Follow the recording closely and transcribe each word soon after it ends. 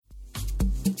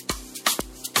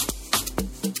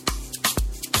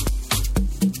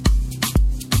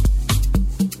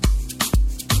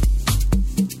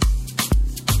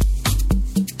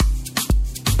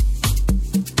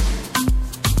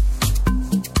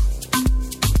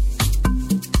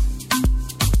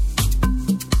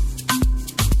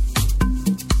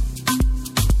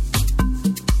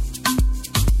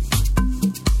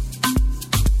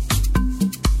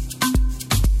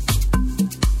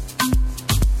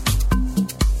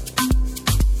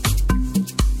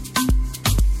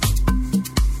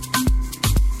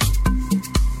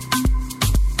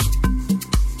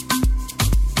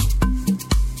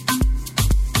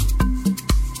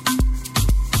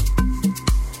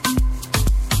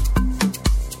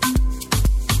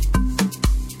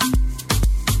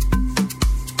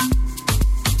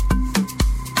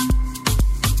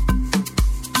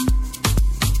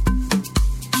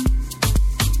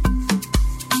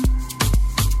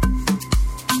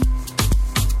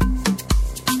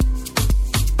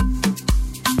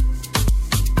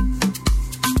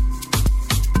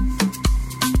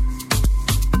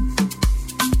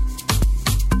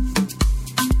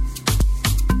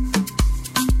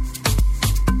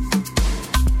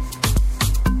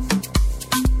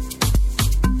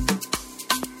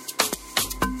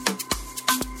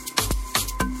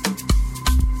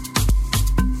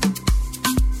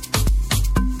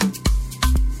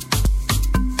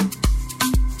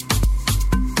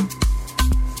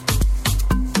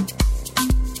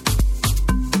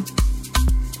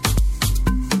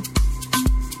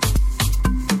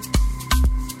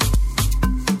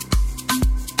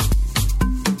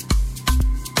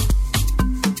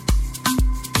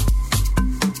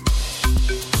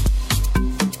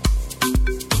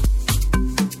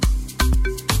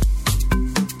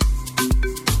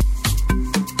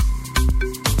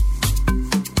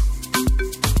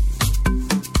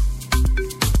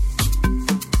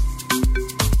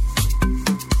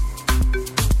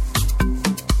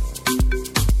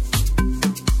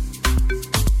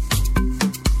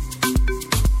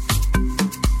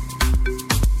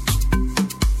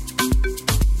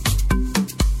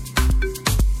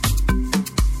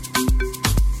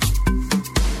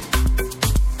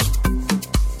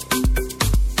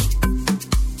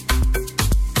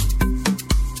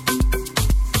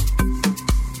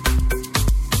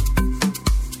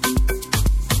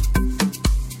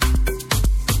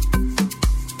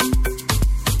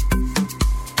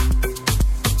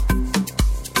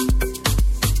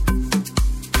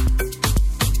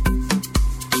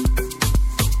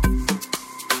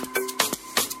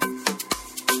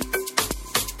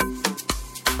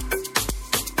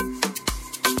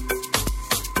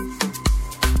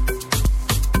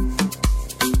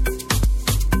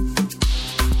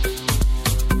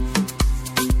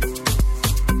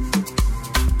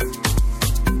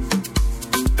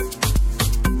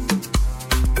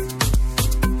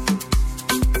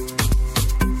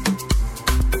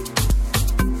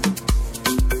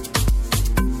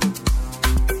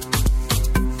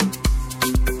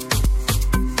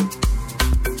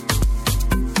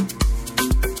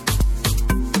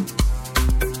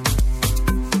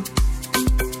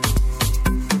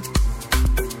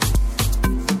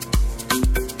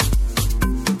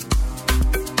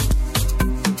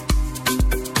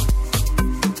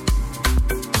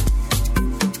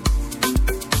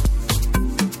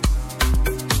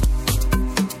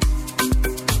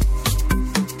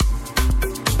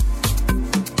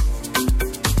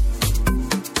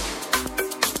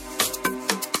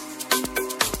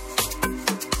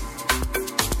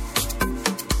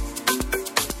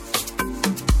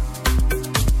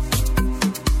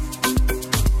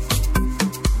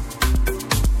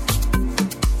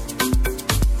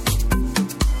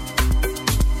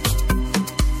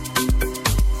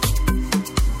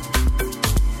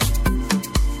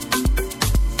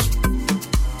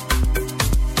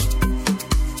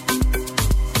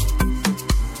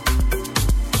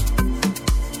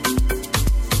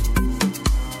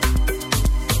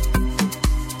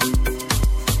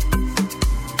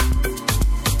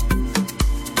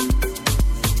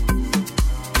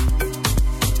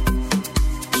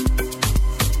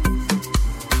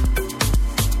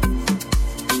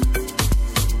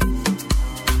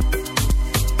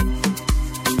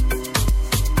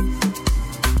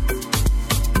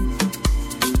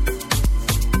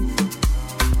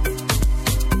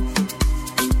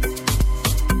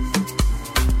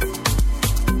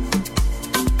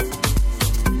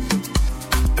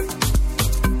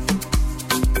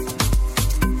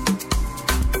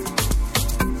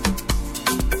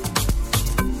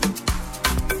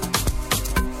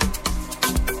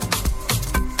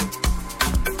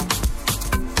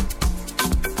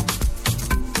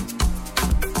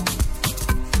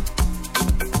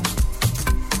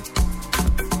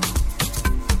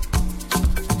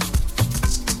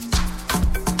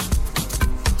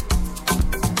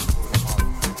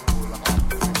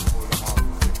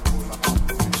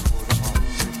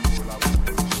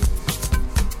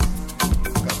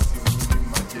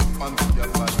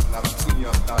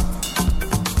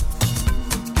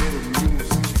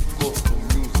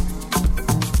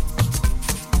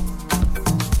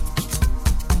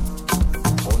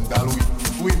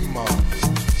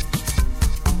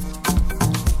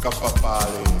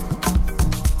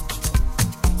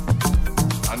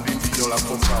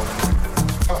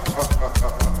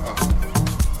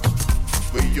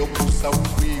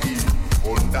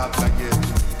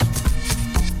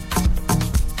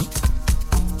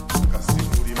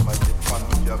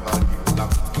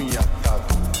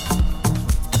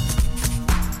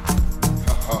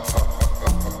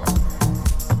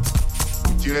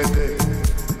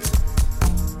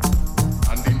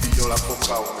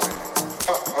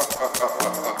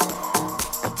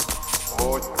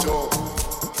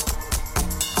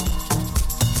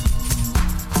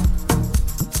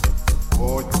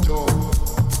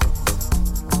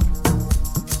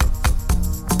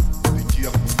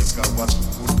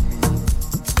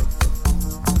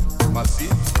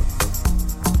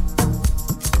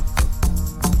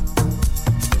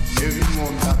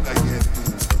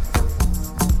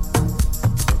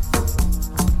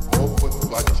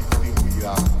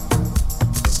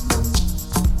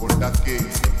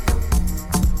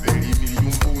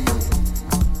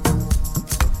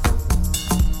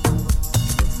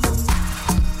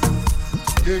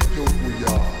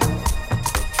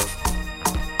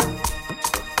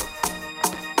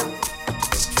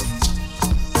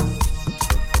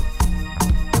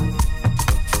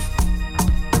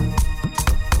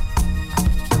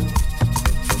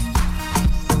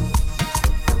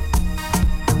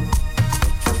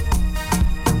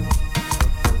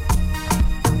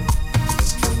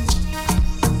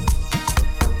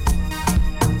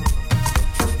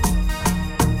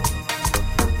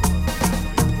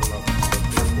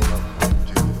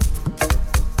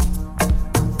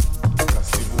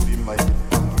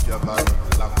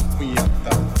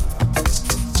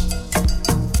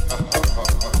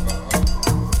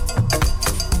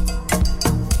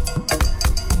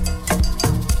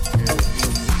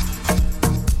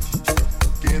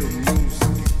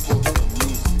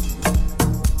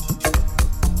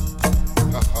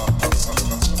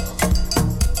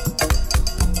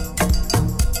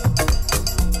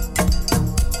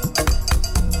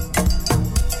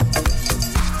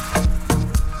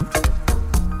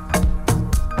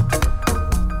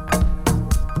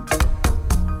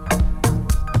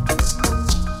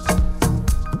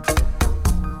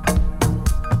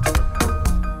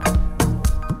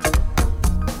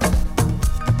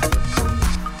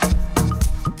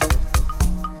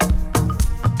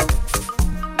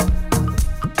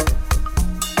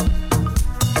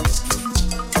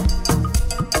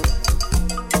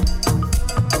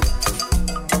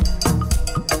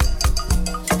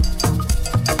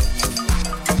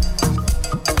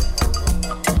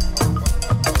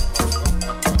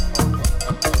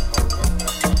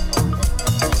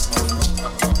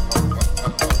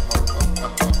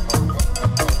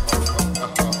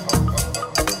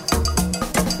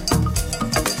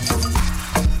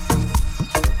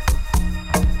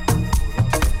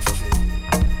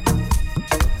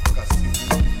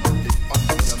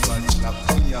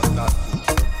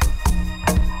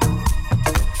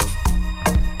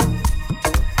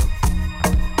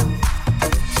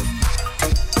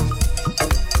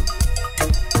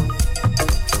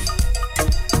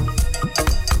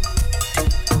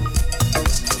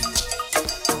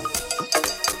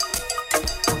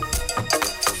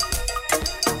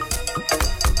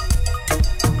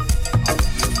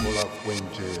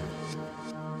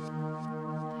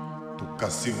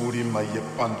Kasivurima ye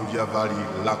pandu ya vali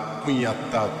la quinha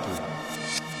tatu.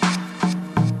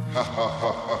 Ha ha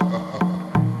ha ha ha ha.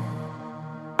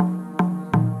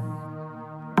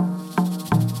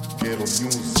 Quero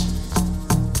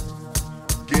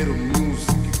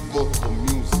music, go to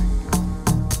music.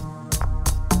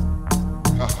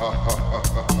 Ha ha ha ha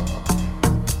ha ha.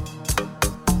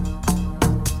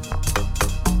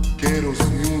 Quero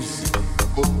music,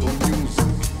 go to music.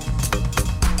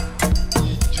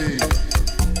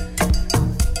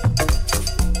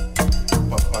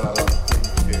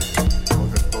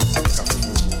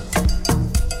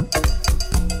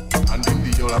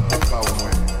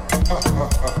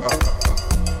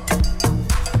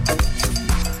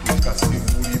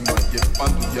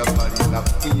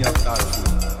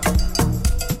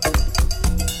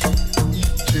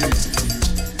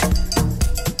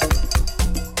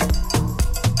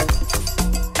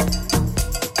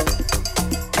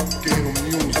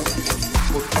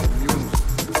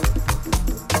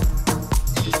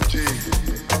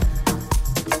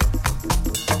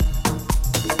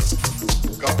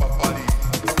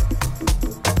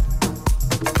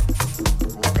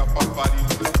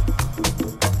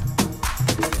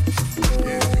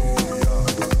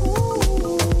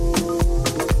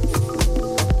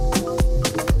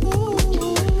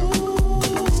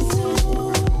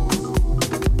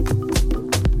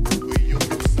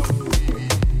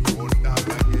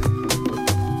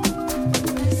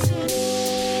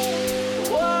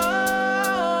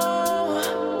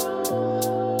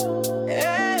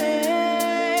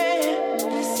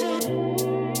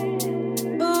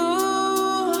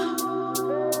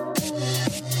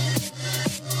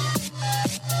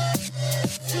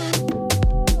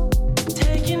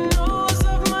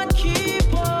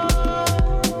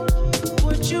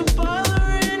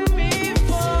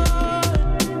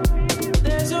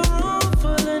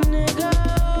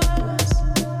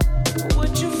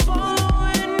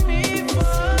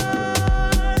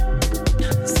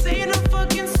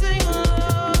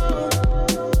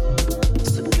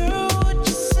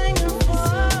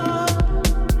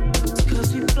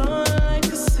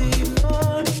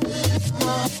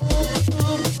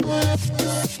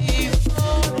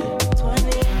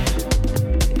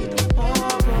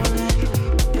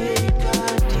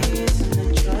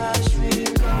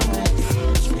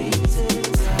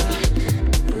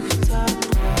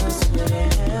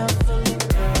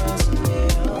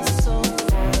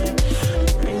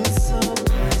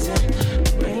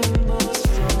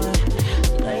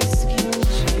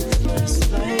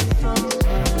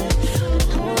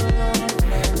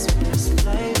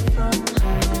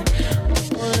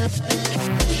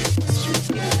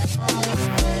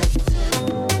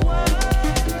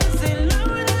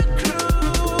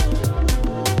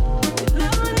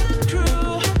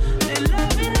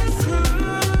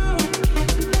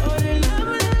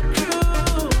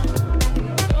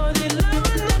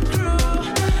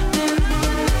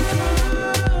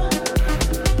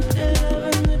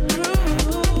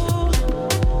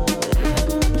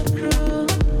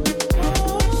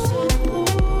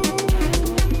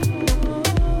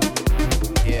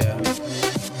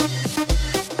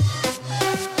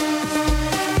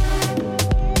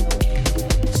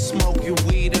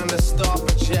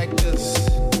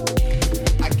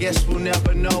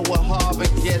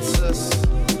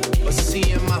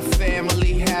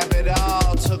 have it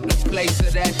all. Took the place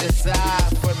of that desire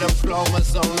for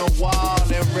diplomas on the wall.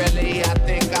 And really, I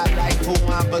think I like who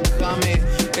I'm becoming.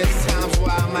 There's times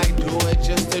where I might do it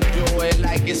just to do it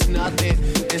like it's nothing.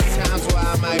 There's times where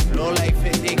I might blow like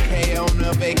 50K on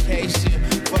a vacation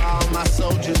for all my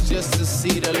soldiers just to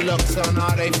see the looks on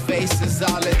all their faces.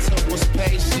 All it took was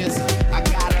patience. I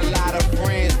got a lot of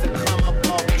friends that come up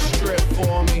off the strip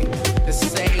for me. The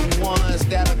same ones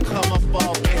that'll come up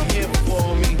off the hip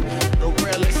for me. The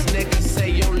realest niggas say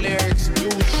your lyrics do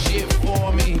shit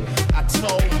for me. I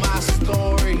told my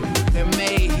story and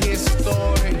made his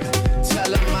story.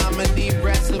 Tell him I'ma need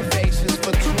reservations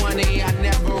for 20. I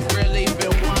never really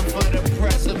been one for the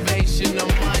preservation of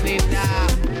money now.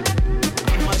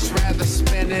 I much rather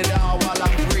spend it all while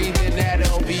I'm breathing. That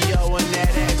LBO and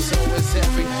that XO is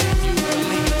everything you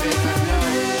believe in.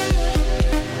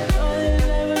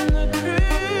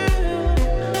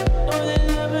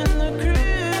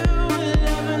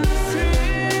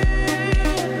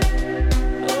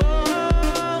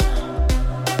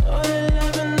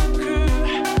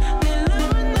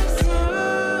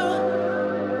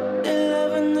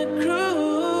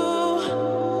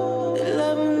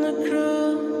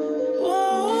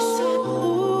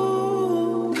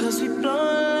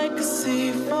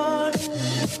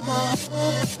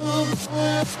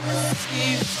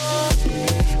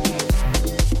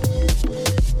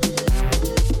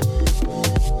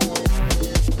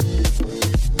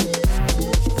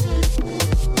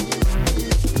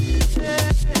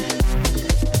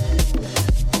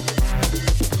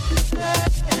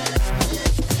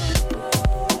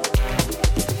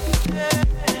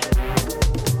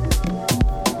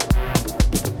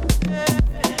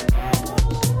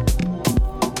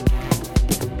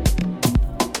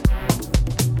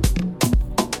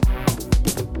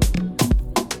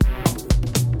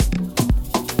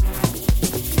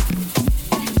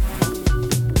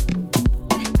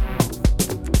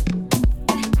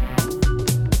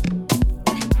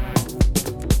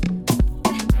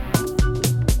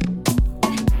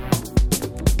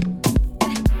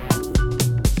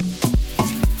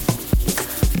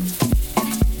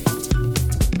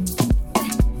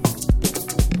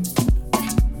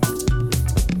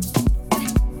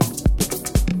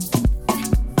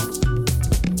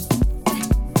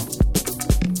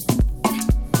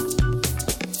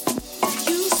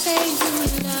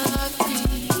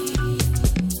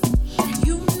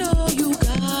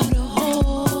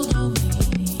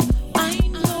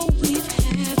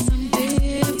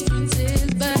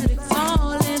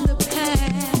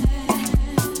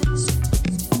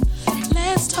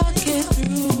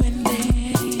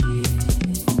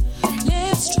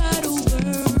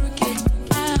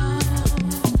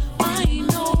 I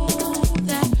know.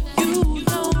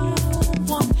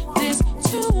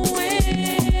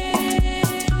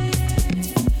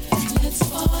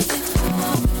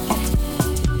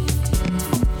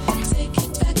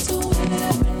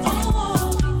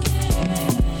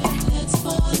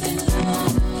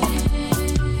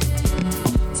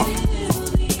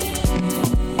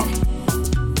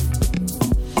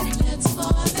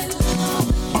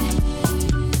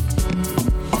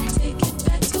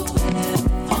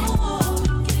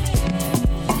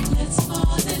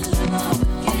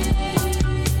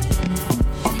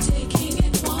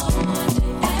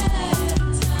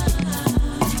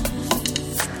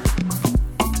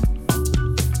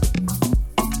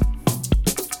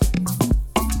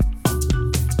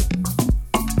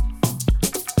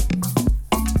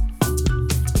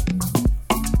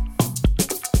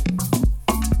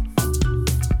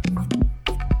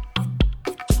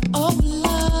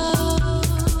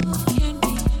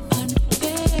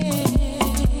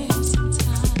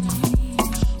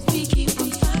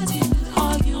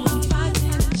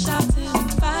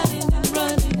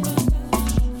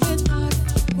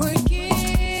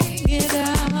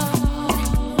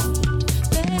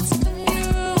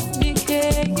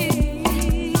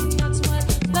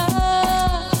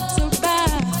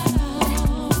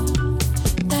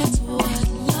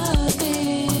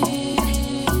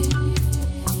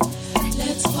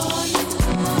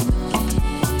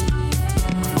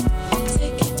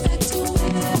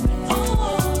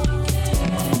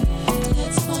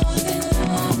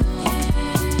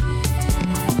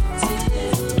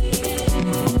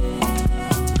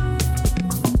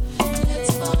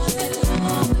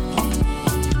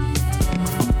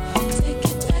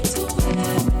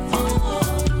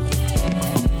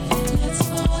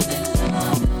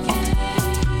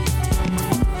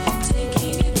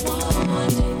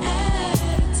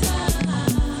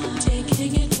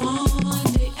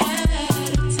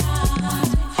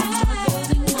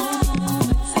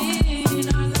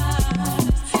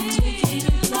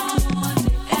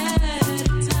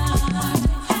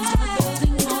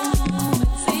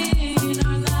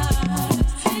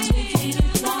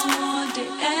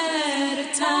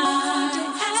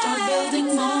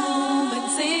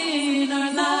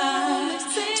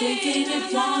 taking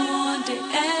it one day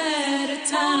at a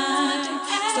time.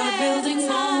 Start building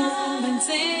moments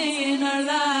in our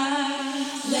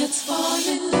lives. Let's fall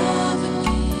in love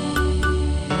again.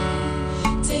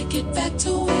 Take it back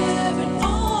to where it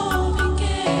all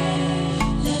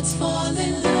began. Let's fall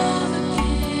in love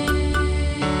again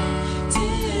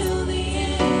till the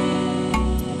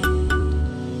end.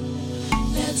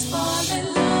 Let's fall in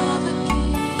love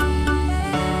again.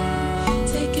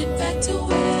 Take it back to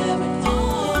where it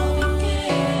all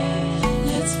began.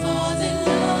 Let's fall in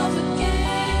love again.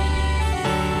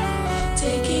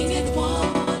 Taking it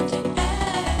one day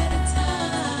at a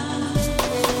time.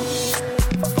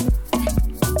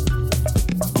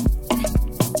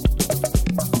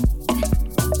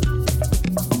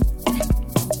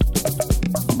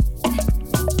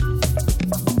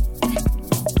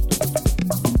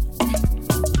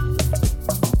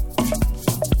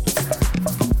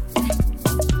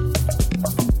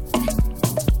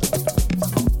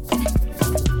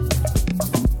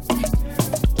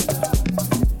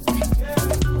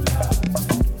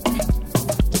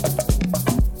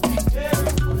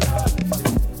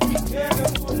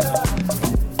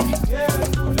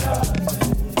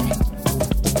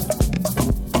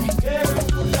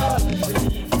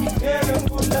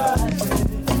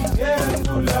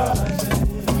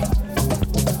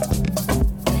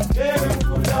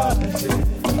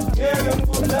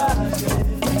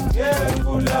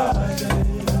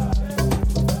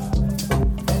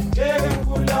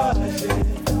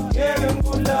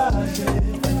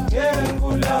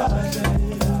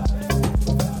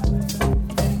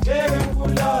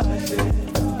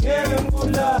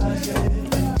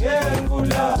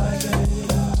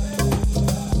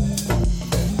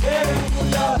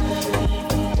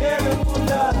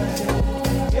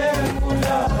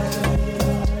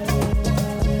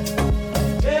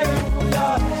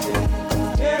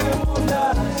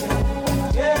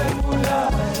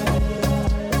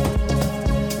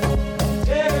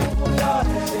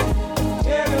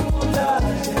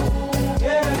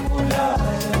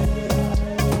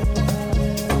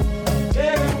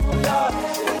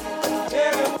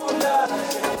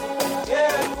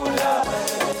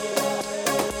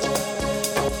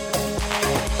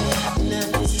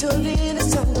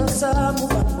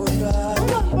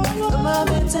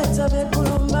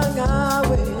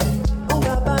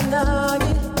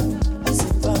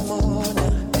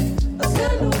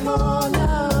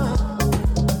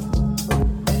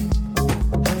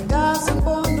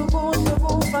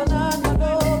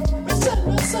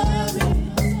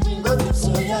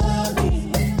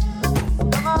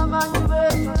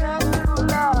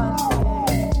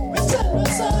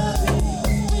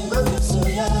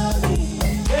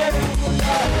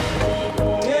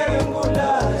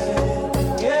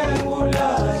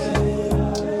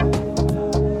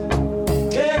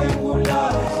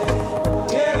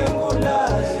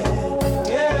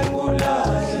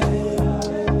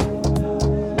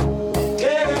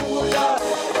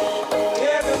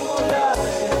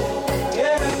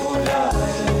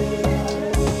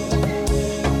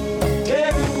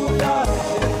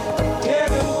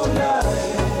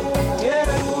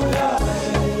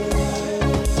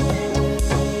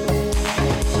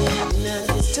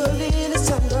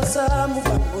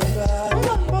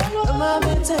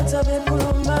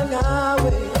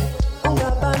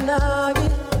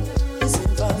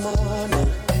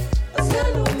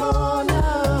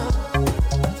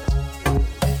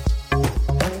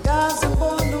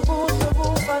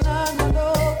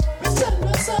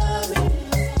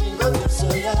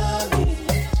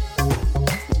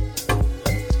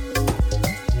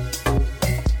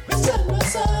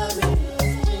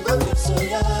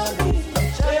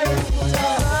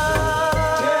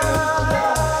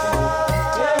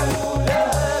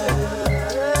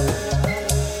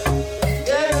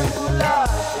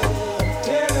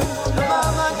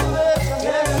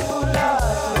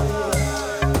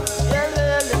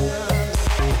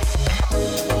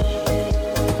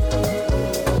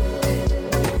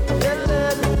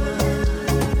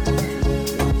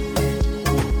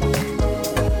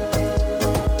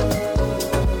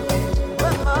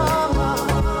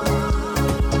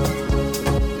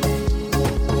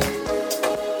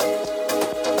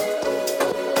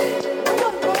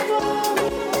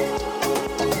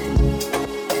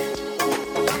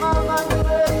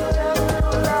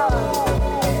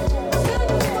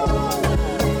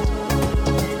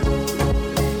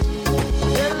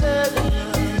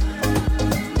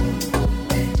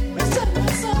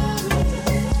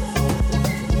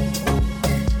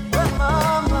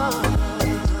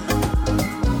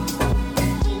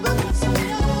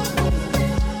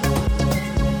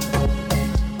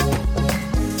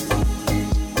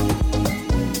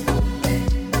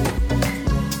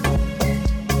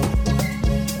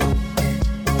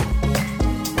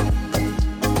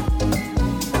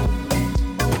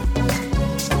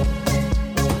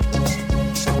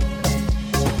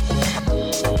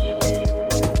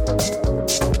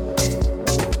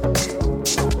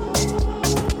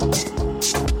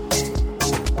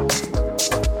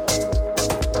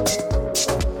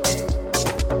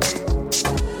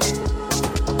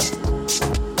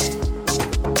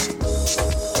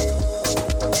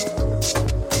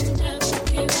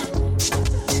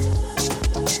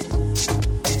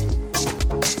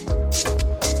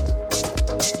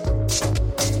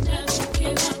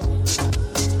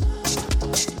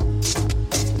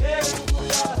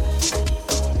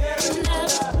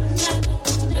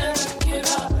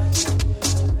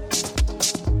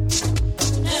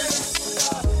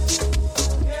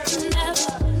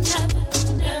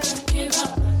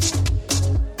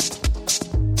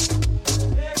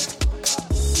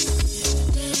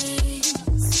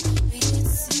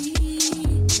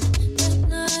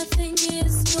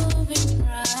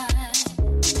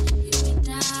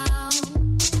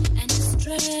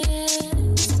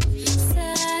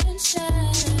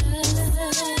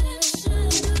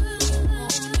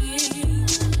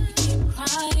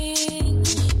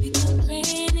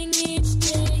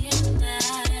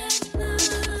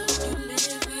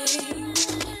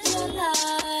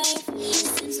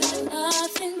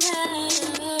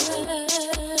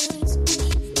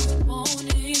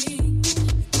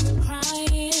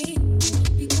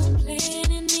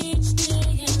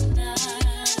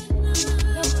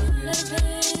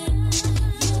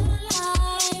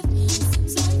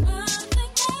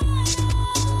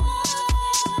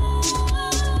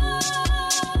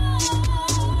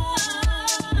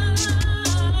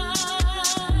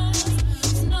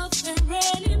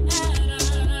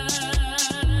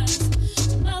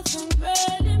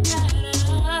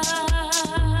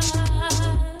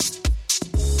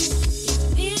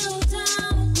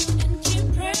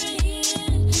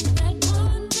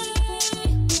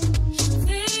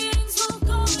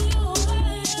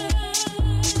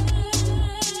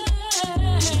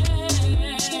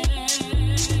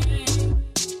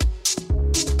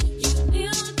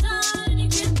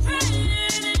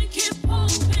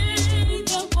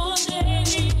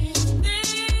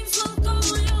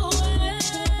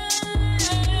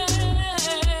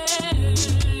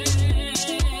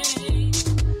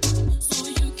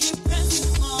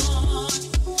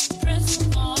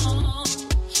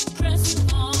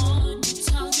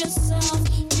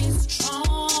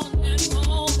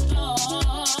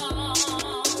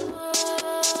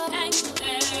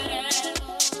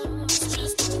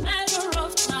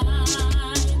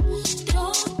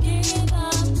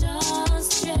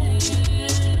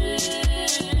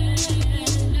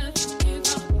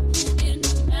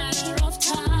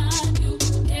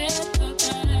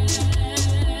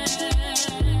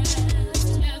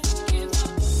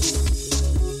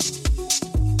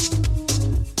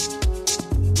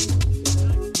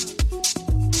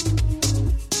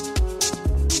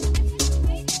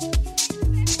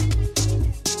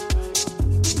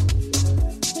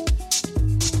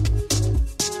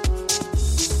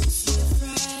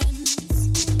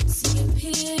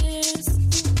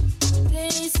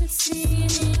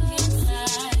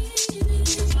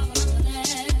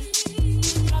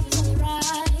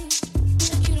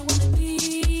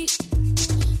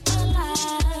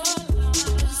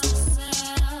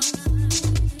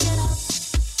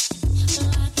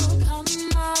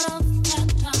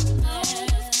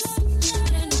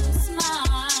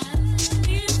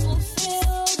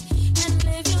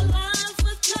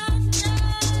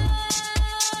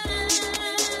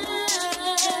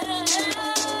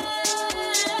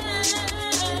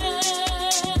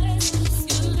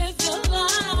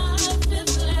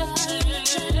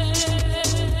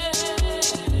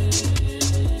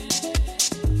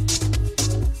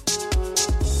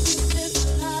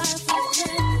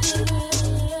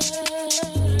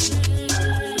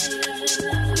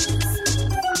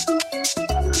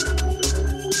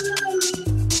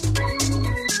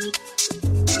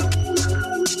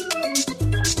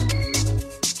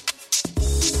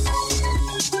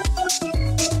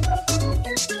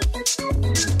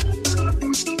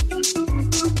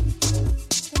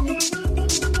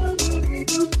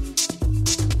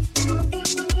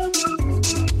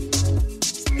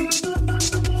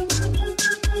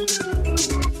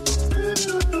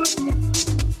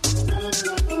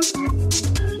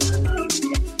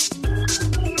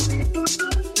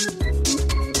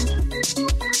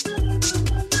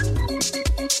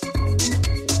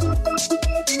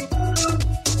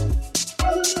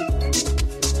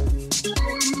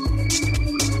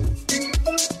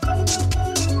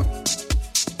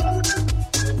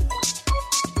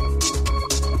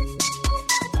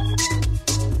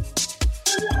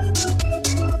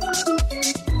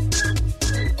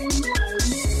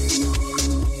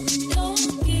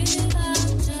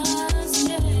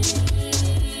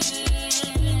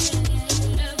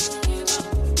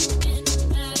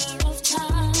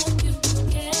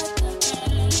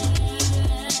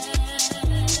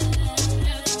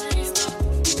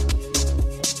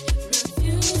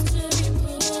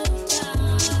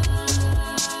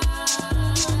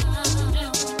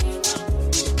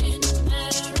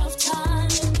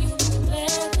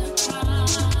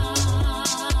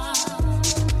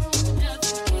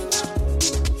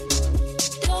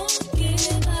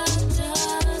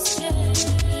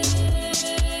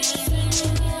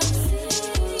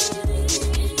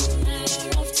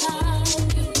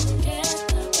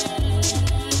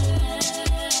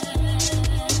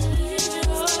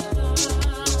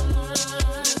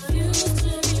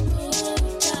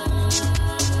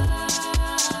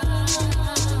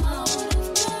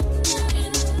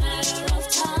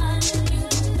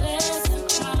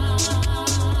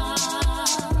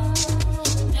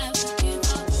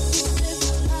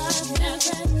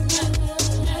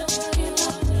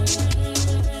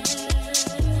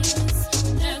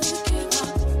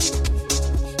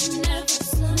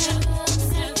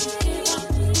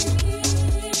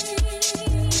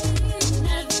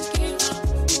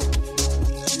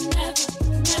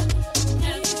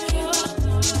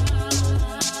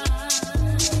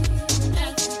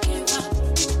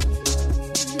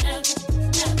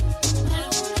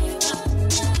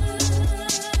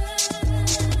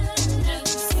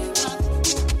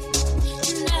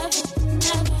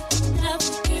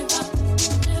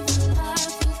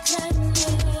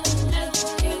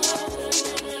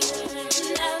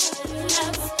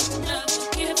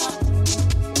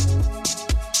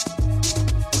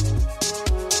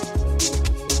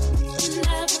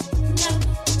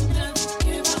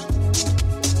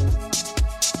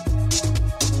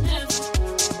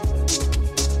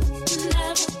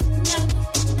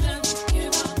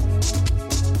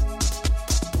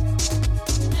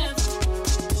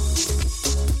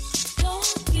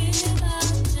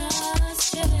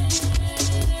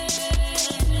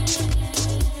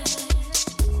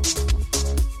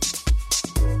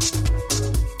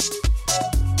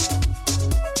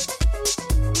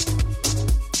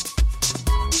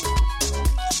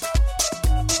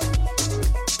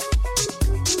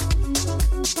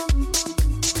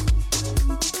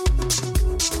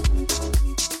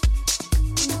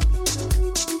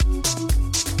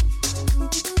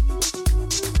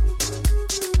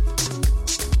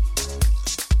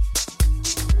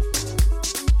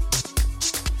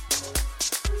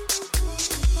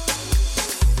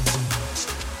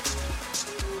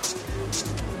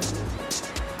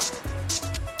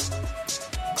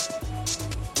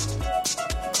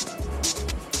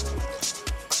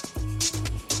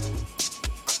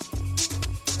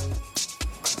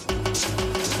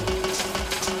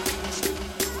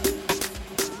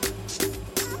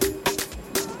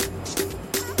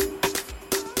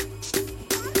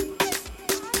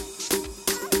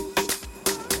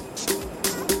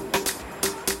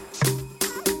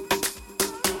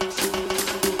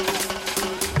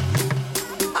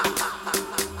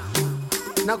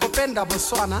 nakupenda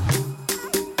Botswana,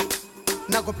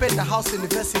 nakupenda House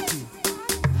University,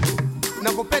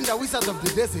 nakupenda Wizards of the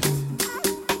Desert,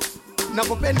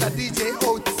 nakupenda DJ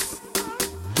Oats,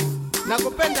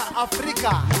 nakupenda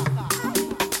Afrika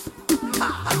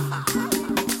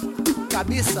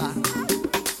kabisa,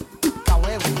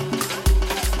 kawewe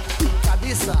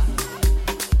kabisa,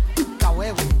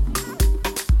 kawewe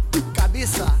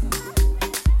kabisa,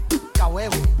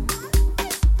 kawewe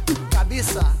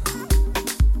kabisa,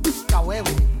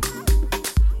 kawewe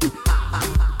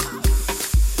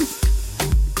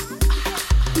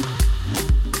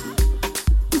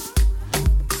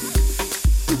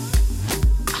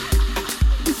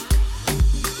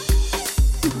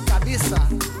kabisa,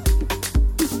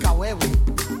 kawewe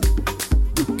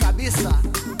kabisa,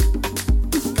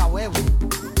 kawewe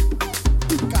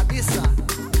kabisa,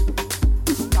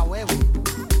 kawewe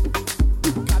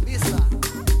kabisa,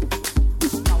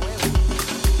 kawewe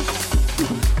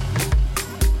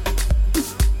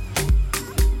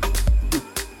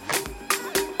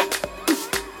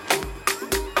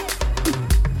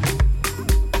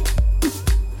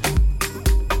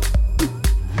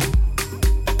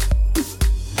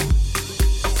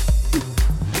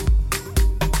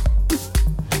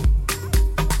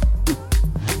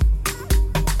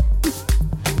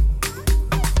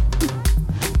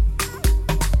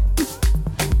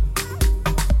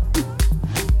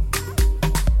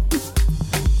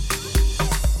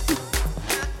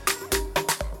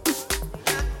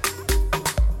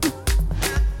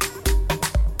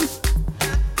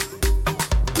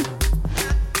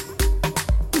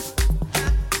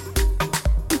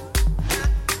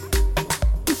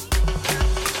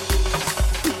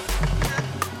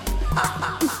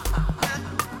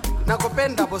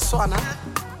nakupenda Botswana,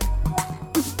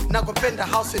 nakupenda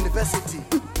House University,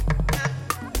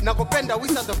 nakupenda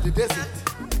Wizards of the Desert,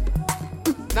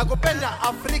 nakupenda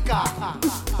Afrika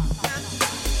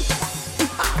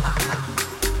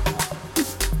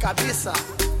kabisa,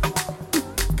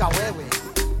 kawewe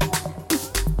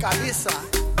kabisa,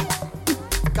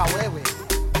 kawewe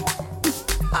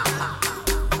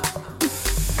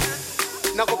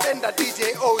nakupenda DJ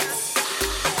Oats,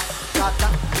 kata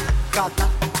kata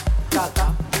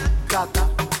kata kata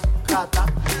kata,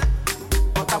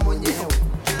 kota mwenyewe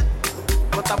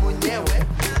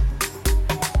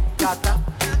kata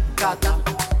kata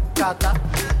kata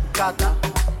kata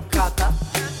kata,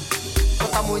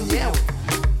 kota mwenyewe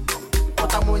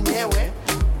kota mwenyewe.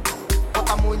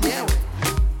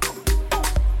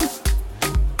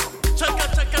 Chaka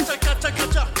chaka chaka chaka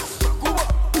chaka Sakuba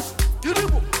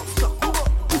Kiribu Sakuba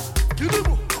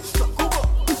Kiribu Sakuba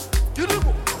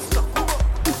Kiribu Sakuba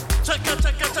Chaka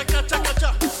chaka chaka chaka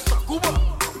chaka Sakuba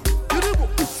Kiribu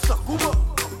Sakuba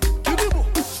Kiribu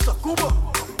Sakuba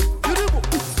Kiribu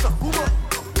Sakuba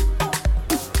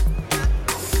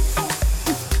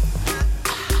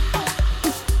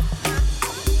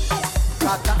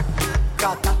Kata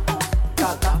kata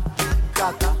kata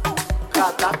kata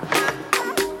kata,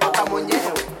 kota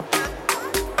mwenyewe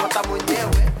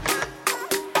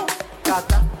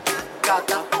kata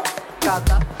kata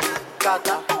kata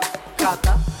kata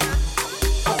kata,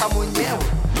 kota mwenyewe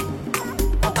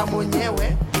kota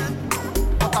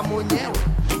mwenyewe.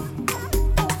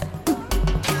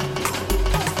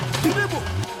 Kiribu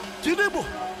Kiribu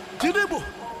Kiribu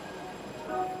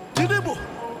Kiribu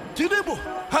Kiribu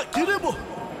Ha Kiribu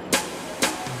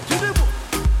Kiribu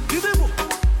Kiribu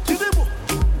Kiribu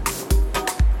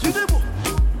Kiribu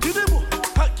Kiribu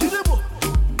Ha Kiribu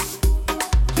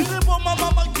Kiribu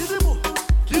mama Kiribu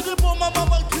Kiribu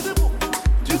mama Kiribu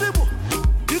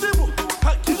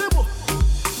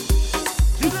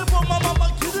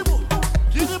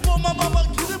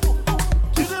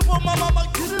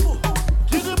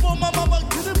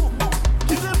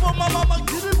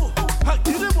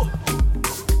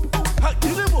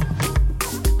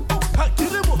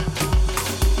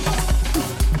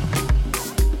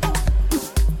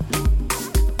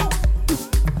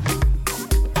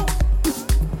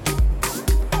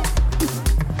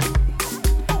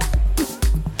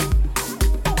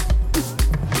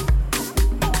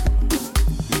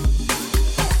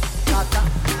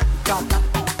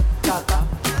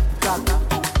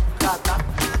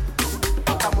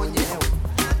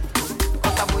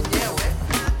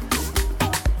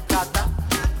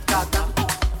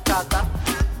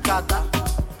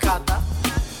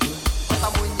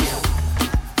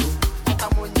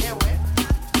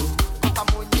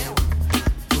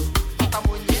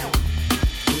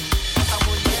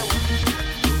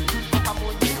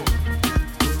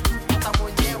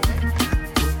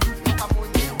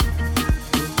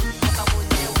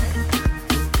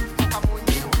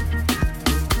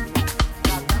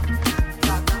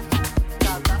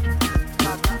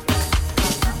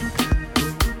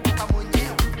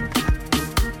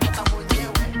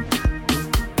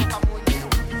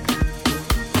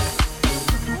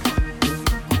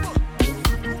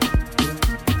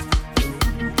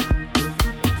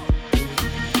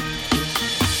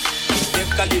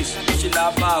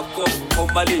lavako,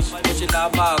 omalish, ushi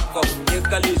lavako,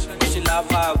 ekalish, ushi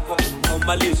lavako,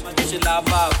 omalish, ushi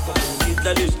lavako,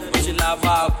 indalish, ushi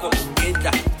lavako,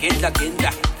 ginda, ginda,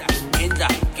 ginda, ginda,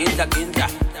 ginda, ginda,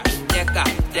 teka,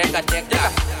 teka,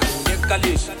 teka.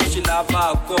 Ekalish, ushi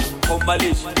lavako,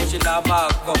 omalish, ushi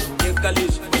lavako,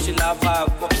 ekalish, ushi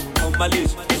lavako,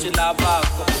 omalish, ushi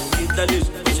lavako, indalish,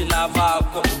 ushi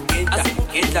lavako, ginda,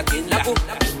 ginda, ginda,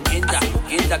 ginda,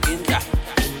 ginda, ginda.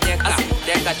 Teka,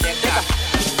 teka, teka.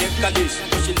 Ekalish,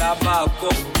 ushi lavako,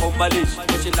 omalish,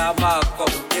 ushi lavako,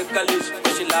 ekalish,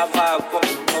 ushi lavako,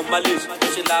 omalish,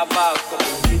 ushi lavako,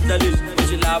 indalish,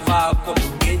 ushi lavako,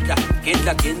 ginda,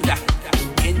 ginda, ginda,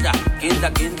 ginda, ginda,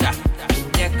 ginda.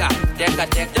 Teka, teka,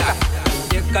 teka.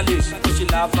 Ekalish, ushi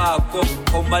lavako,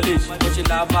 omalish, ushi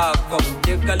lavako,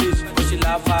 ekalish, ushi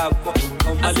lavako,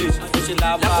 omalish, ushi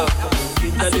lavako,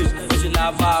 indalish, ushi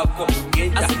lavako,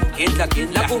 ginda, ginda,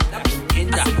 ginda,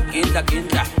 ginda, ginda,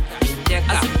 ginda.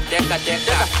 Teka, teka,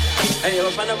 teka. Hey,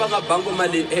 bafana bangabangu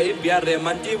mali BRM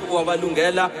antivu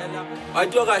wabalungela.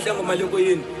 Ayitwa kahle ngomali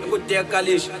kuyini? Ukuteka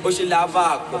lexi u xi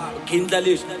lavako, gindla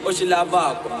lexi u xi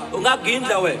lavako. U nga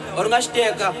gindla we, or nga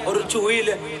xiteka, or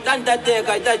chuhile, tani ta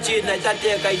teka, yi ta cina, yi ta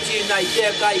teka, yi cina, yi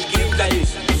teka, yi gindla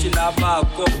lexi u xi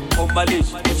lavako, khomba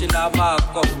lexi u xi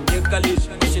lavako, teka lexi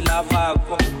u xi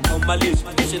lavako, khomba lexi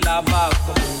u xi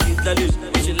lavako, gindla lexi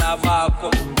u xi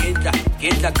lavako, gindla,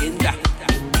 gindla, gindla.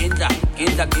 Ginda,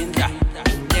 ginda, ginda,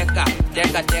 teka,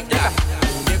 teka, teka.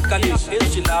 Teka lexi u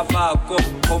xi lavako,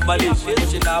 khomba lexi u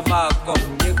xi lavako,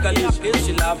 teka lexi u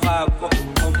xi lavako,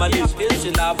 khomba lexi u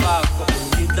xi lavako,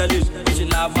 ginda lexi u xi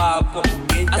lavako,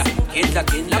 ginda, ginda,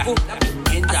 ginda,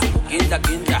 ginda, ginda,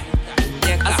 ginda,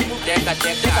 teka, teka,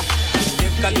 teka.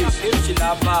 Teka lexi u xi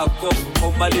lavako,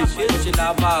 khomba lexi u xi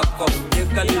lavako,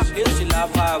 teka lexi u xi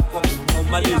lavako,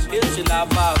 khomba lexi u xi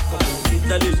lavako,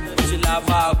 ginda lexi u xi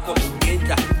lavako.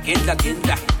 Ginda, ginda,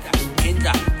 ginda,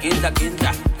 ginda, ginda,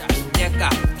 ginda, teka,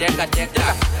 teka, teka.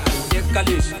 Teka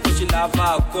lexi u xi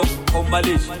lavako, khomba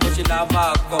lexi u xi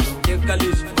lavako, teka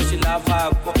lexi u xi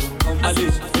lavako, khomba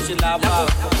lexi u xi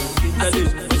lavako, ginda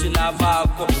lexi u xi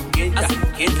lavako, ginda,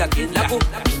 ginda, ginda,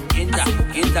 ginda,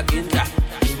 ginda, ginda,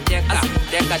 teka,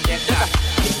 teka, teka.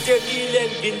 Tekile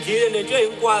ngindlile nento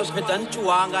hinkwaswo phela ni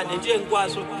chuhanga nento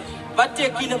hinkwaswo. Va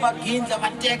tekile va gindla, va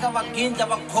teka va gindla,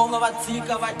 va khoma va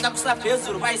tshika, va tlakusa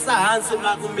phezulu va yisa hansi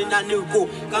na ku mina ni ku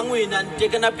ka n'wina ni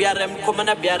teke na BRM, khoma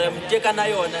na BRM, teka na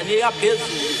yona ni ya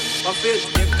phezulu. Va fethu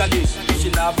teka lexi u xi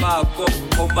lavako,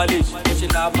 khomba lexi u xi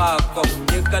lavako,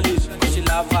 teka lexi u xi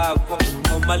lavako,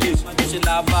 khomba lexi u xi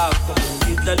lavako,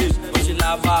 gindla lexi u xi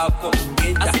lavako,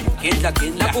 ginda, ginda,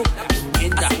 ginda,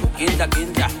 ginda, ginda,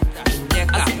 ginda,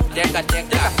 teka, teka,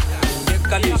 teka.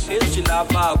 Teka lexi u xi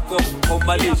lavako,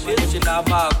 khomba lexi u xi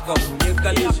lavako,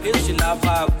 teka lexi u xi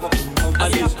lavako, khomba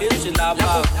lexi u xi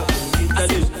lavako, ginda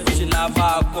lexi u xi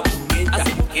lavako, ginda,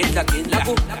 ginda, ginda,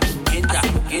 ginda,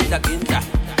 ginda, ginda,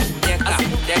 teka,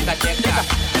 teka, teka.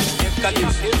 Teka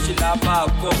lexi u xi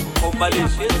lavako, khomba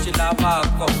lexi u xi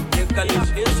lavako, teka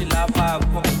lexi u xi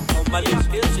lavako, khomba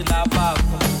lexi u xi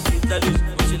lavako, ginda lexi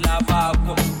u xi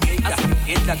lavako, ginda,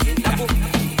 ginda, ginda,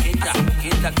 ginda,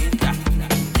 ginda, ginda.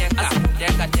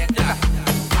 Teka, teka,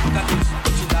 teka lexi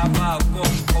u xi lavako,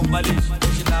 khomba lexi u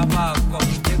xi lavako,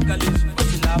 teka lexi u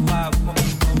xi lavako,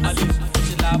 khomba lexi u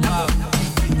xi lavako,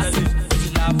 ginda lexi u xi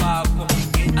lavako,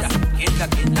 ginda, ginda,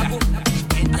 ginda,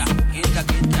 ginda, ginda,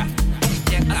 ginda,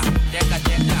 teka, teka,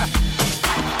 teka.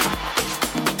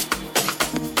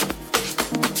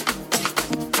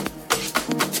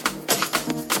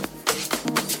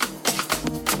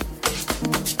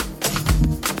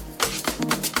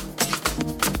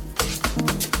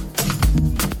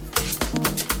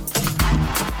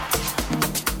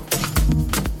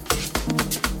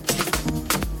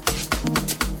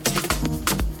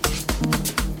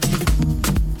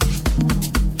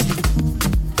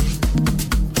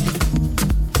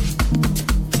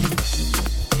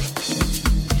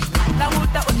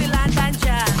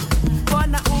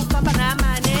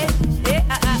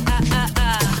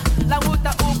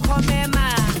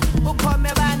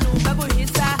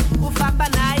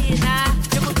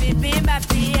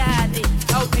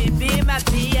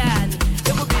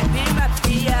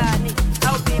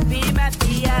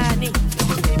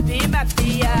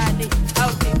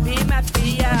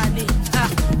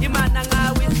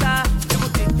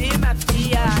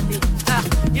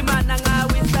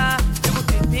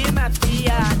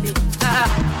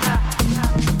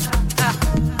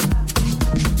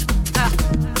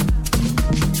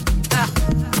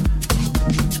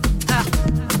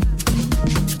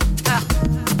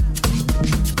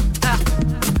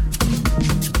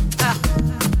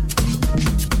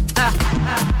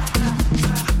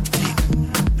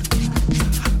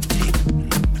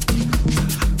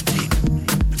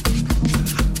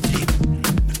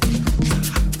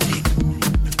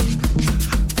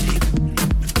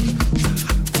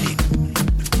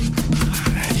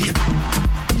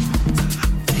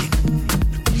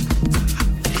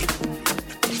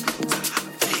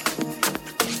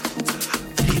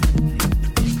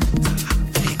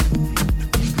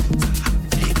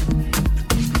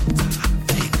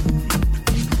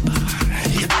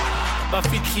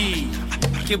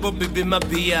 ke bo bebe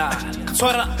mabia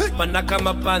tshwara bana ka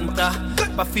mapanta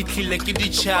ba fitlhile ke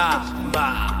ditšhaba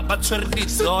ba tshwere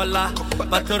ditsola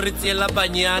ba tlo re tseela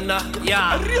banyana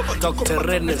ya Dr.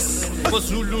 Rennes bo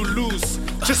Zululus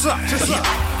chesa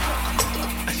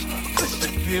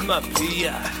bebe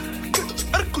mabia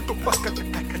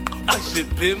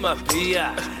bebe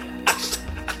mabia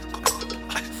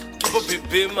ke bo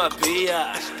bebe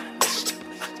mabia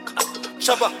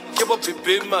Shaba, ke bo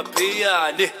bebe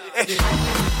mabia le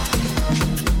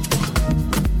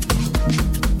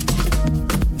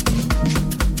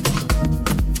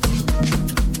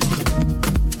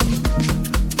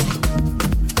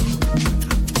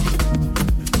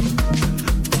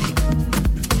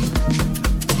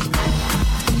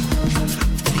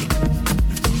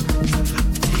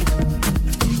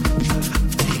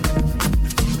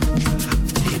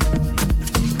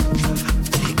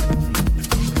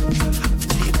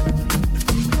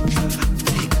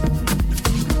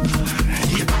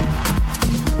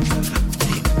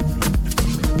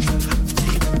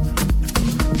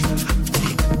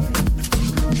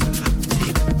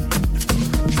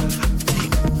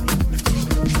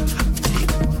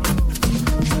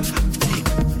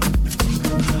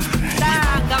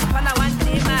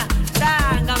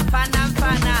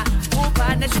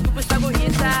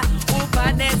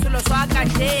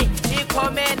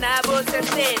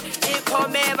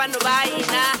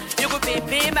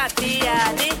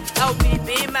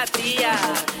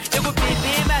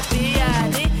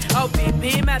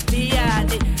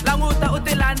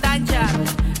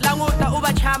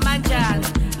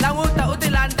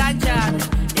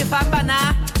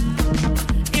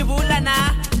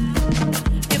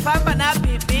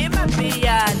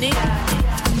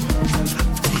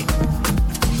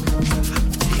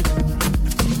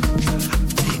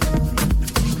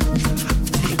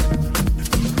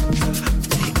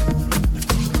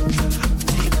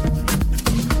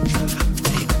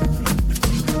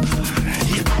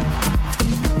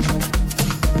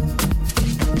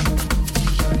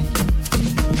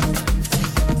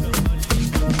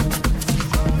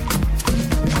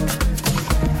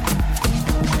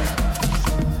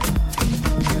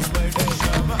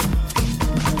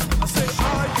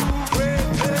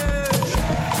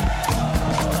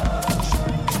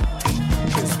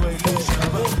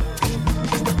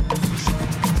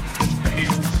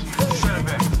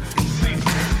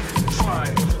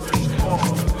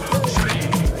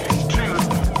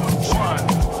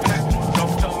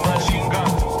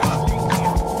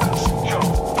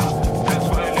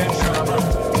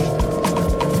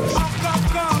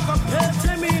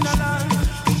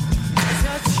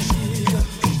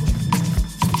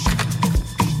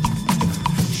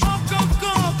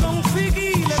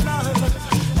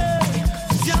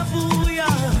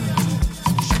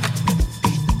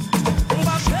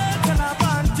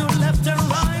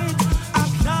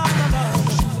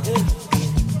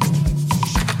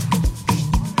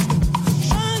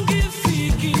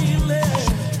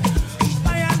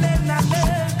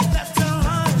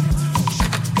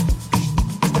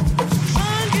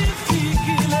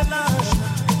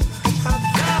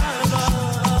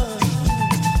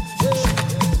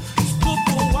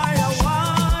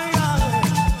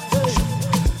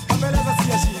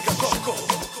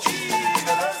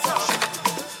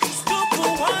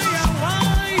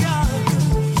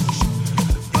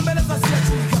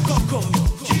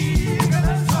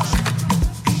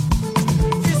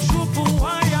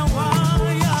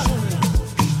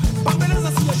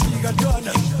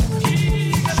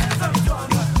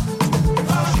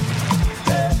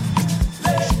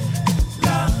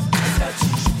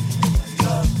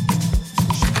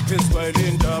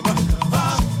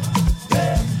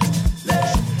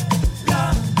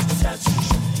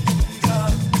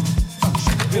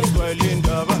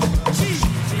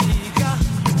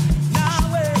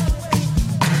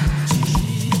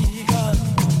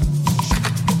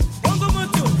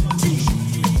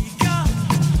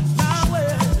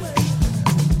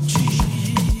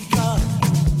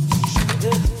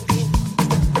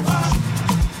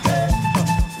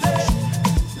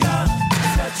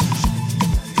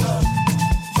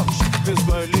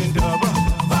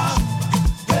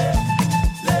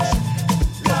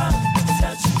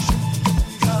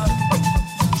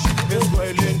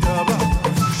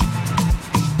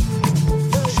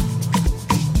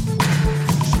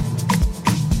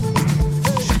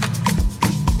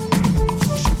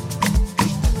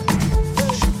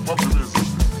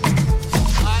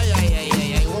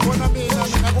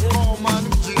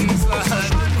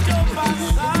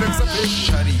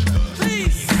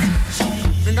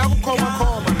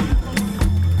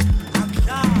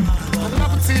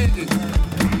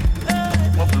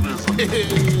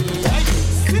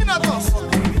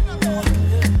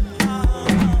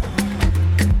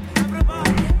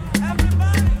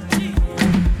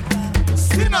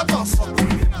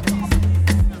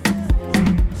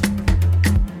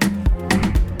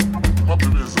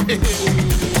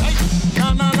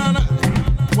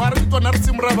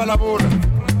mravalavola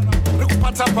ri ku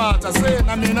phathaphatha se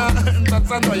na mina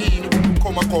ntsandwa yini ku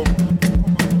khomakhoma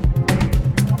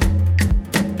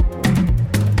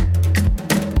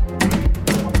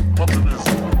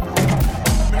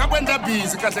ni nga kwenda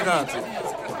busy kahle kahle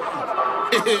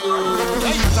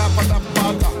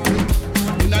phathaphatha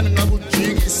mina ni nga ku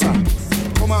jikisa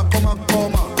khoma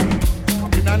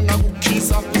mina ni nga ku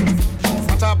khisa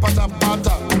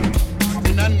phathaphatha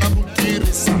mina ni nga ku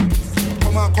tirhisa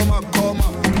khoma pata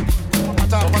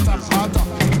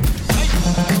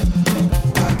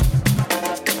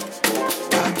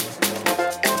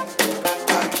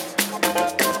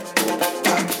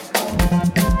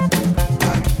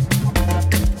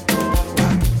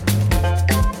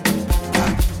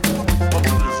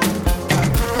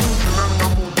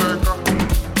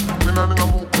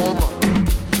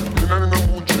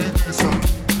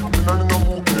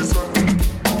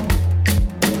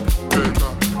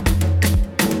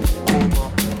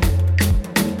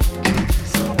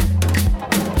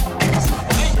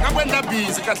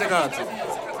kahle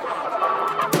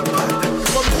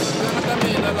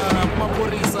mina la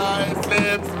maphorisa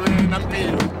eflep na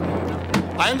mpilo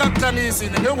hayi ngakutlangisi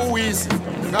ni nge uwisi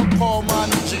ni nga khoma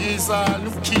ni jikisa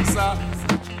ni kukhisa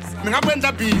ni nga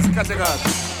kwendla busy kahle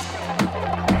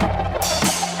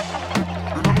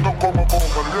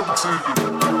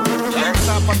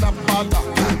pata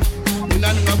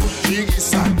mina ni nga ku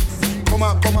jikisa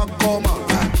khoma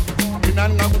mina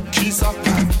ni nga ku khisa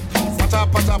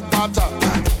pata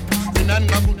mina ni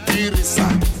nga ku tirhisa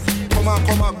khoma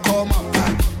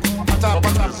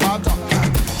pata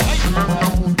mina ni nga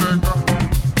ku teka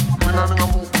mina ni nga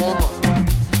ku khoma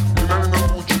mina ni nga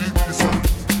ku jikisa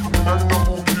mina ni nga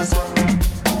ku khisa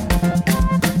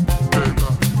teka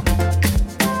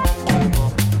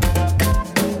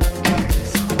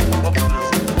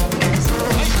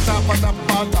khoma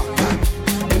pata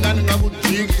mina ni nga ku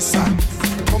jikisa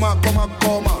khoma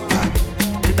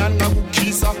mina ni nga ku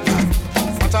khisa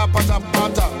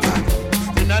pata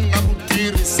mina ni nga ku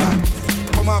tirhisa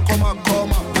khoma pata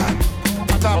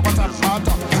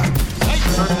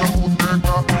mina ni nga ku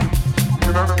teka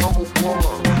mina ni nga ku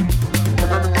khoma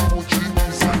mina ni nga ku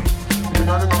jikisa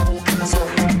mina ni nga ku khisa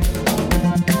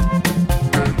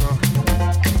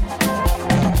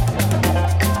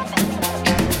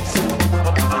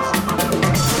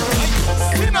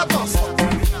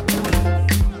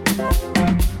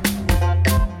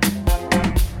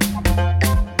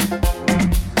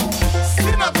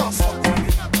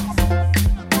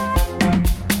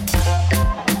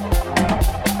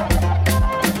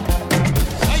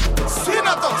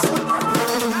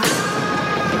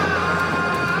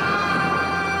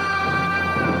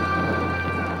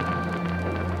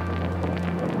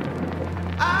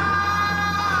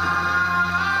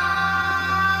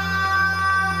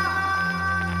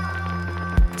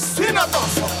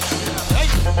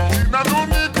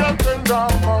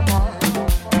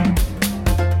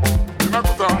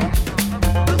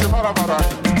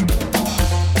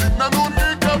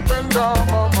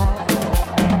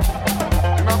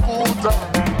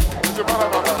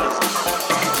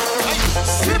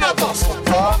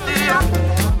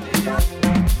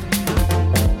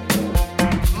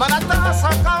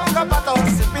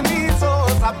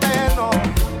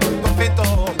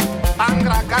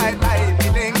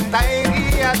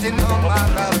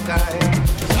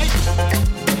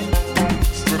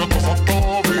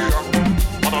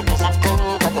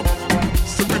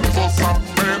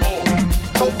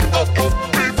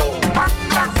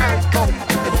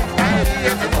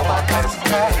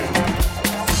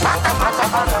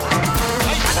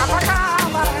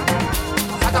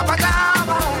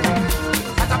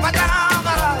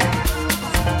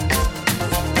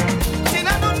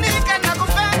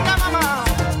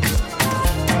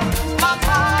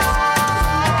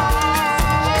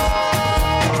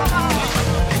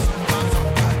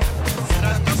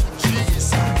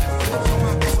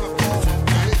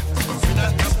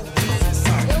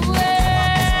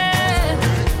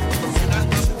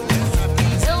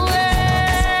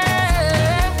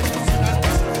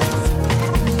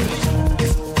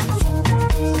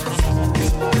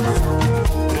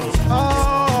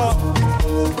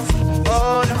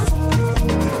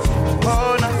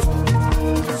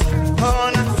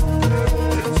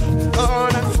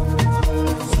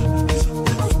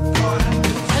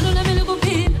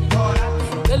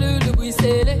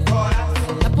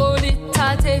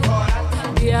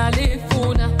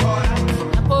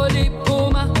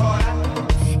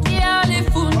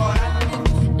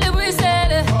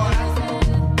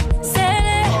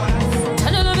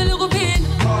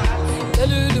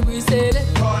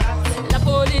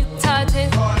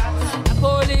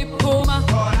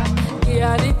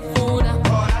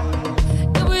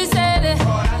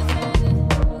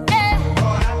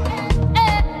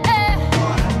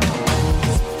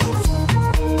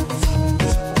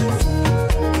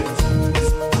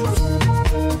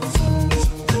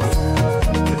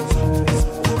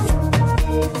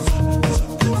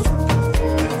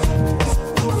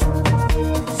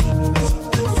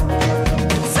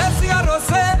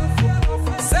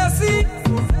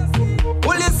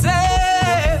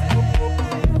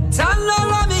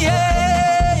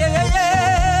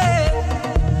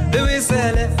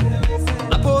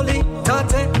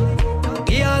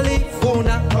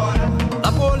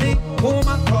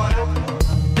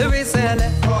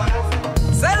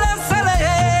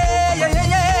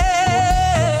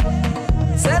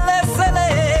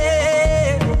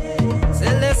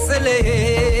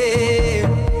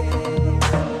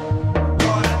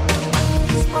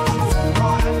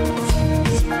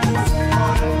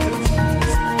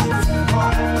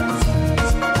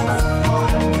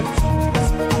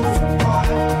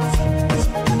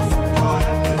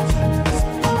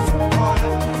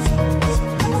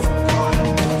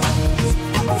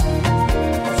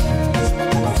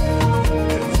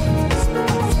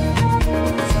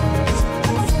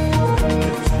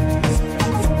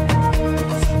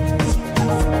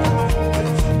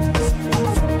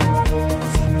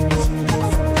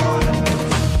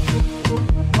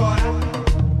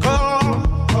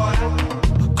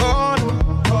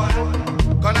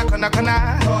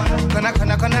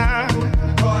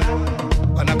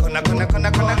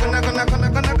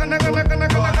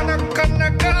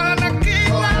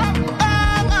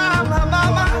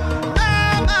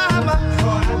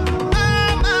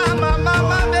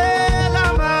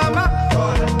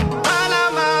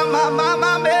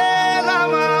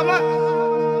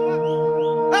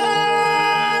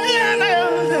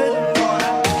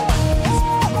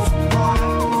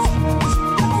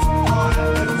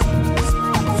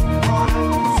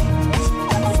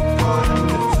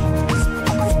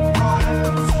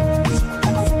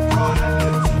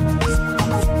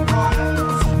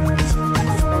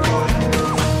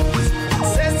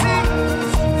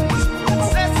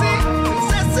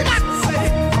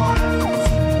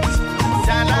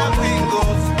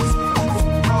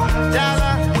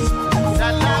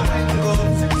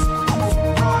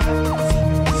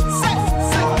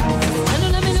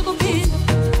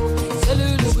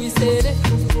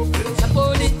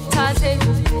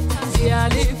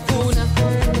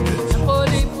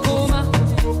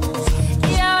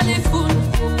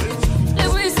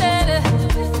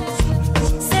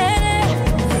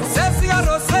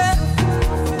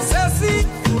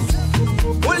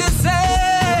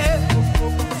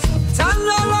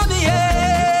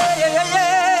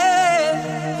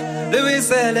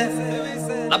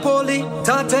Napoli,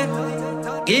 tate,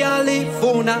 giali,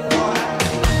 funa.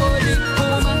 Napoli,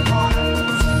 fuma,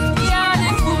 giali,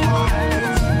 funa.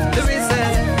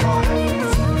 Louisiana.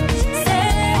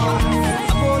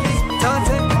 Napoli,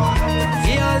 tate,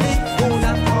 giali,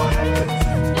 funa.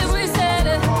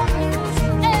 Louisiana.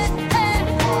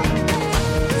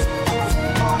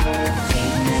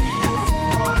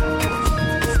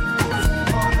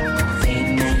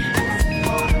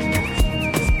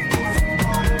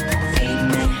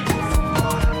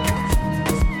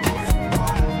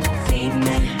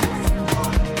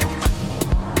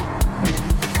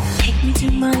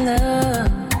 My love,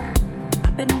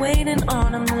 I've been waiting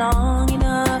on him long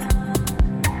enough.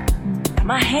 Got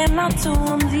my hand out to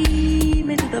him, lead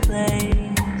me to the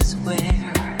place where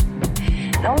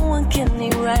no one can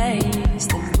erase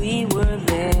that we were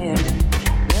there.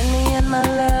 Let me and my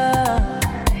love,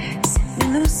 set me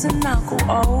loose and I'll go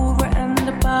over and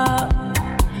above.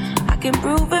 I can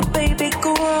prove it, baby,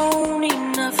 grown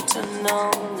enough to know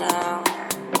now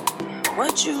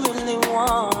what you really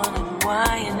want and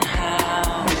why and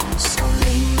how. So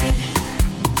lead me,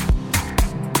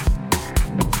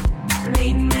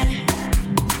 lead me,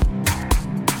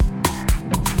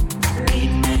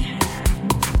 lead me,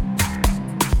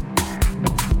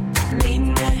 lead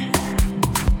me,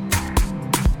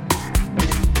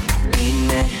 lead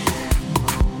me,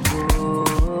 oh,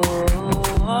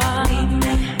 lead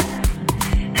me,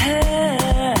 hey,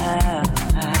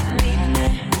 lead me,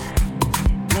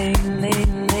 lead, lead,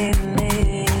 lead,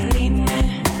 lead me.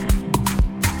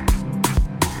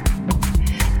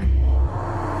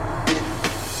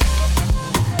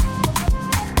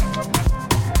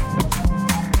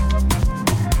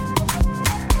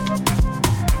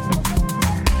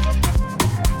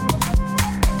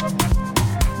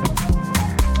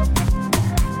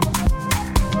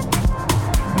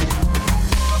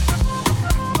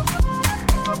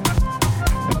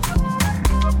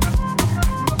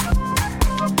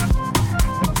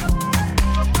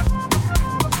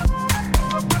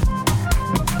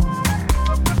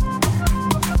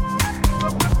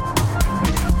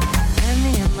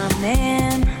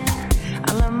 Man, I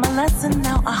learned my lesson,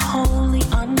 now I wholly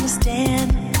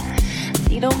understand.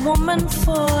 Need a woman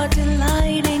for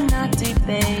delighting, not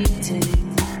debating.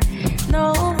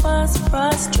 No fuss,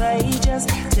 frustrate, just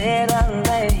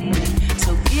titillating.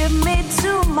 So give me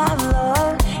to my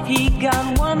love. He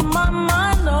got one my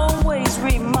mind always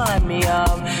remind me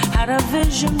of. Had a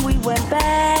vision, we went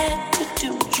back to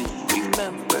do you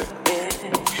remember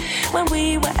it? When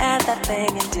we were at that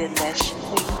thing and did that shit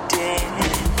we did.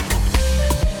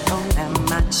 Don't let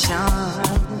my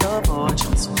charm, the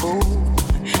fortune's fool.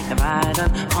 If I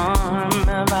done harm,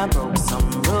 if I broke some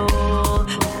rule,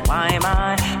 why am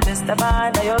I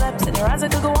mystified by your lips and your eyes? I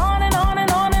could go on and on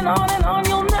and on and on and on.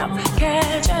 You'll never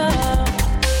catch up.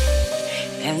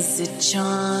 Is it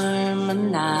charm or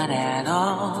not at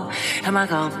all? Am I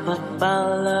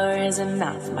culpable or is it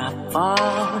not my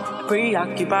fault?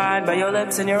 Preoccupied by your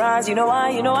lips and your eyes. You know why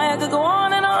I could go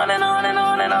on and on and on and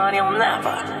on and on. You'll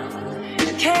never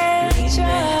catch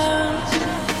up.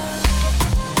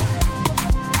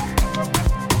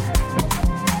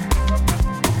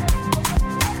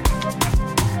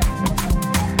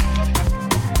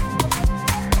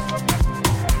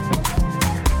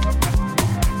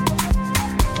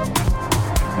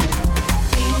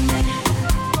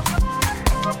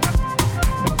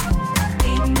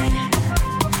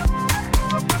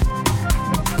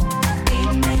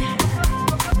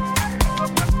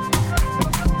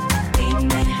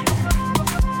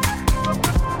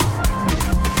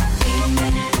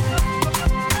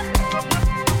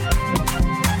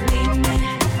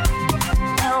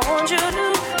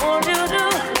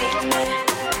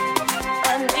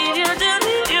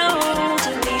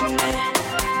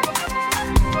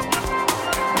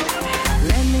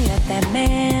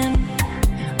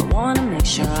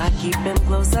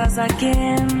 As I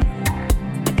can,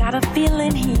 I got a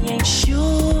feeling he ain't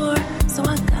sure, so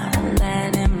I gotta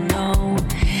let him know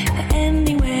that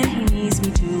anywhere he needs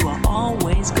me to, I'll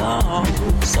always go.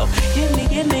 So give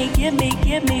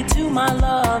me to my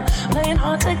love. Playing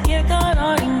hard to get, got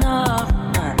hard enough.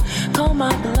 Call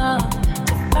my bluff.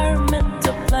 Deferment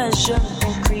to pleasure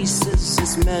increases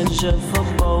its measure for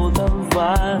both of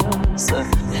us.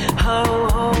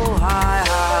 Oh,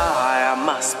 I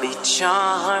must be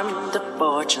charmed. The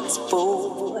fortune's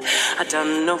fool. I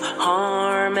done no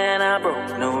harm and I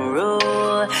broke no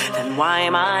rule. Then why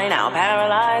am I now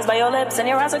paralyzed by your lips and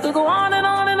your eyes? I could go on and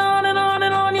on and on and on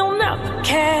and on. You'll never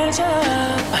catch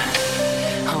up.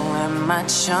 Oh, am I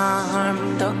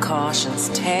charmed or caution's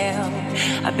tale?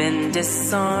 I've been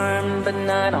disarmed, but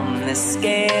not on this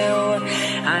scale.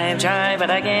 I have tried, but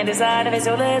I can't decide if it's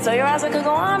your lid. So your eyes could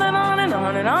go on and on and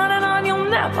on and on and on. You'll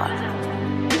never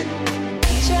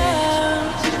change.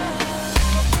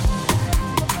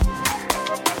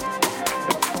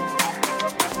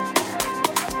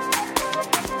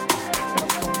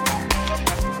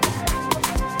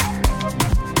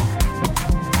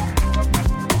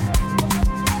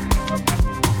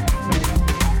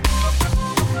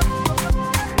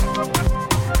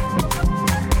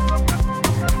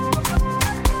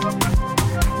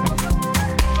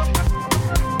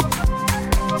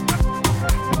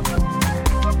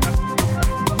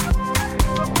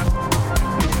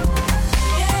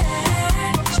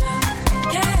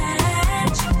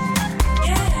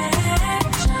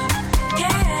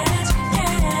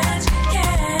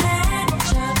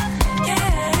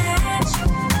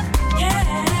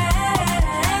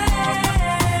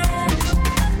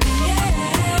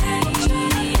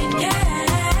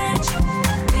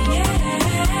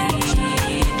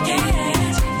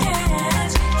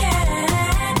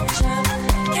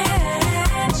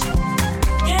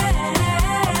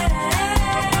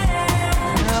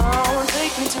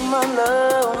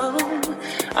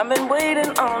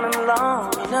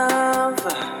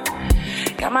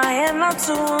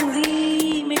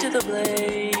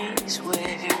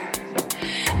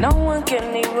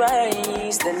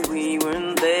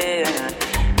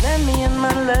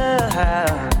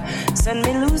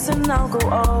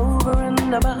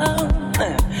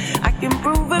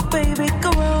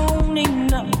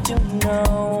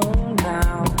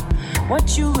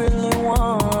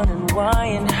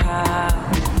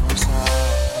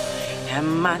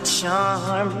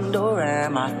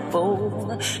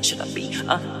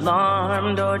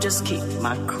 Alarmed or just keep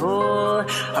my cool.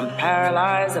 I'm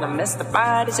paralyzed and I'm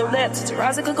mystified. It's your lips, it's your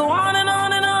eyes. It could go on and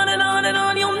on and on and on and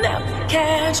on. You'll never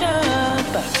catch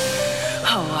up.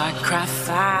 Oh, I cry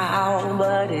foul,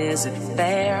 but is it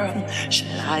fair?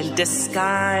 Should I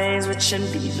disguise what should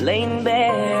be laying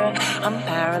bare? I'm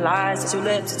paralyzed. It's your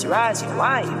lips, it's your eyes. You know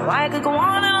why? I could go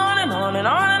on and on and on and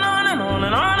on and on and on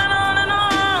and on and on and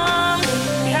on.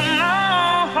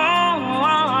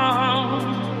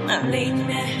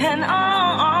 And on.